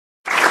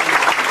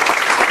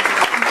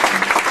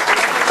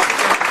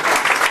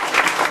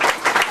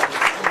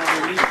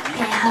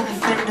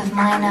of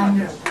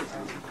mine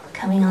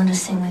coming on to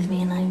sing with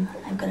me, and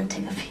I've got to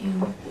take a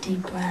few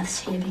deep breaths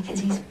here because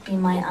he's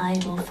been my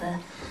idol for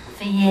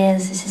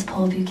years. This is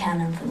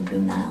Buchanan from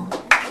Blue Nile.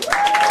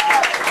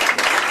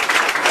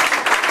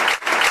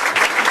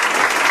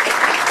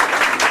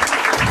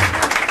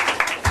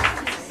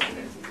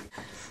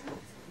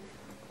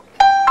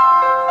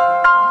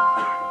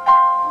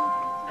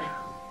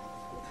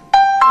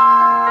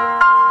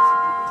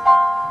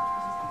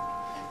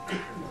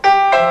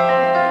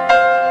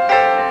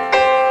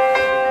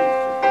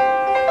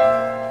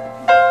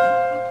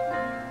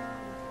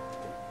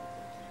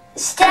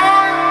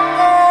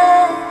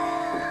 Standing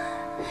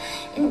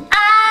in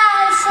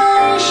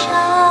isolation,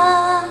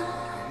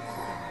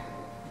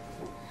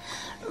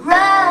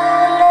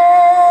 riderless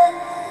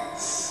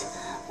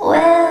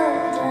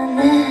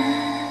wilderness,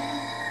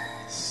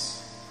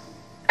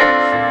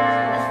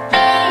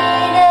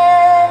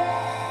 faded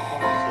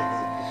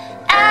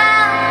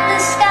and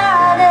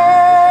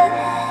discarded,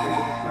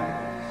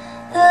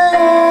 the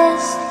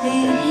last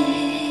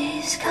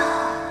leaves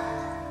gone.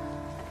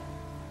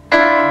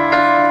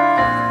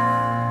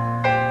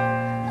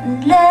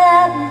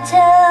 Let me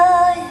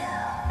tell you,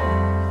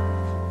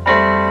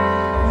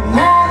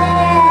 nothing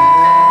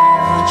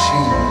ever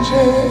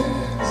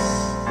changes.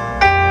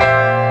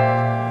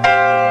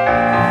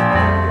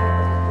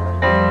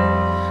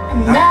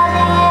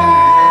 Nothing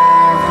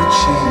ever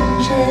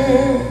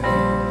changes.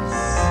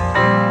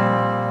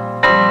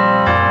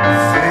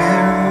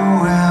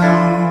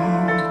 Farewell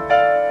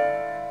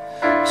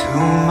to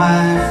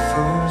my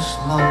first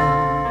love.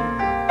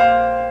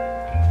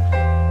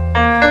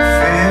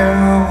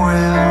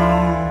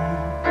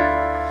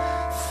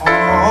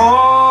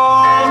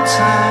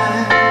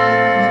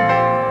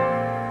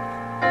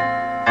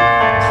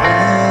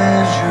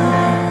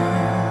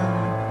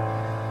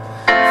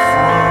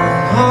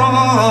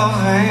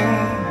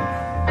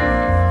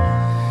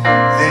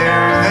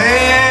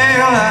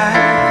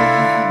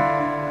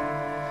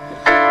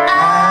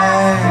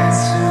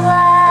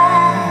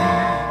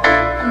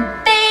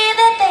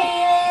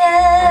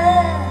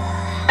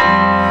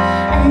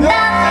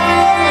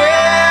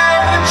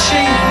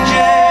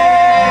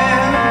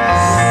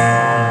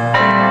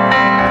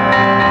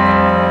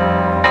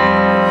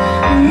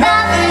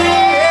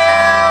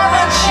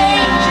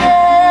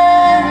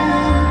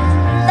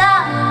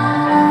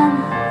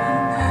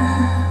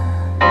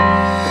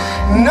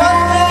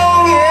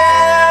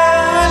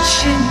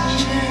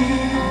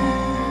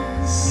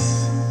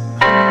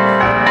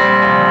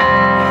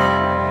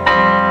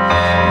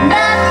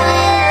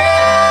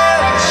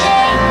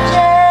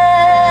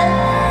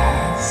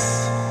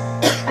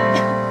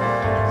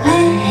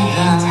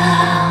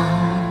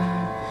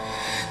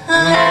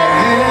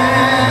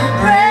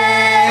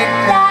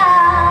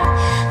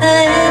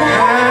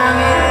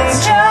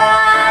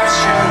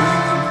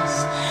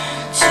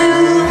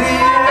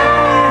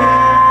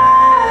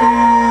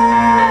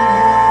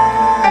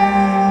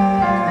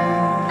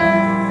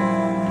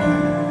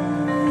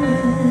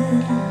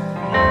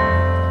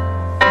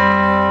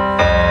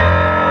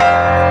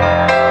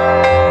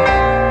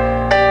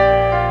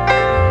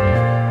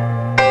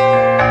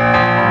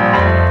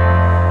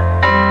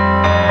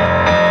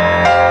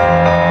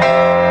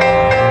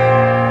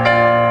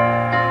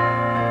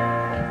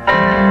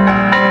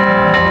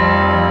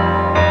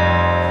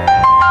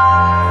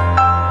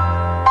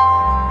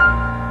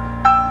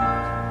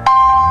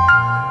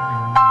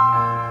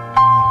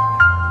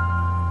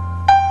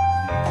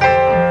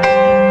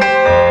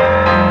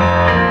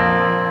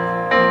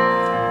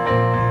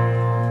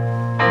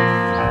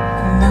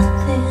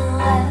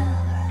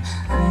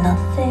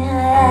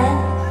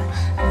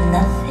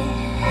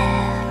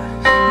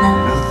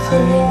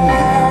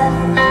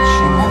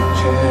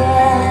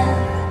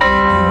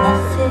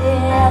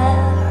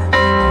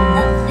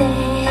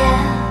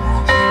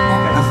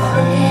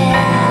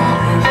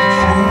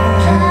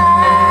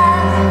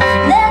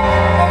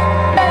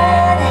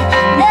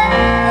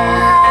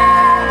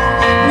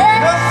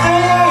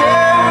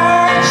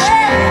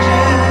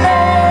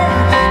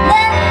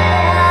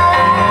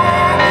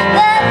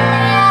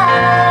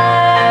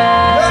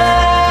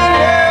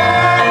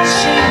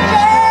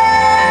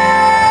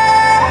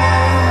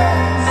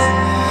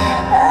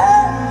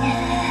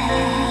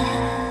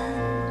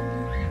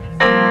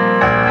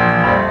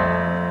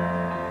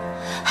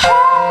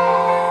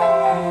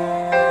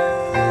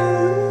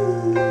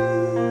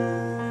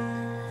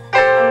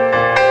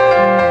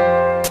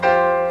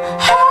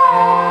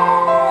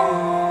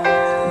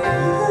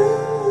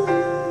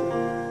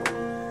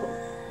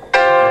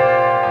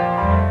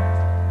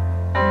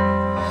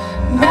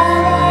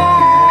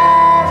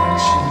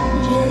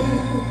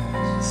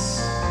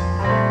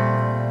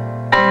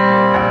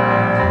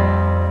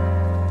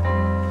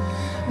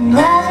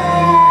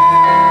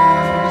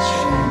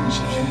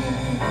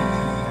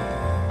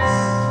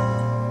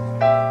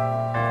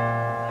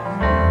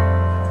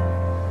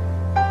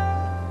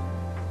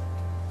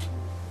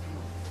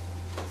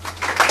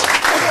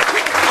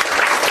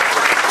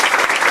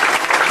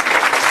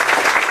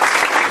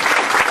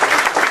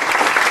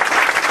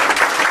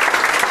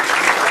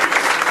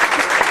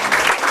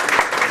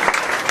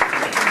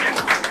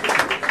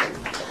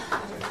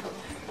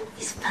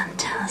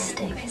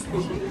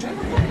 Thank you.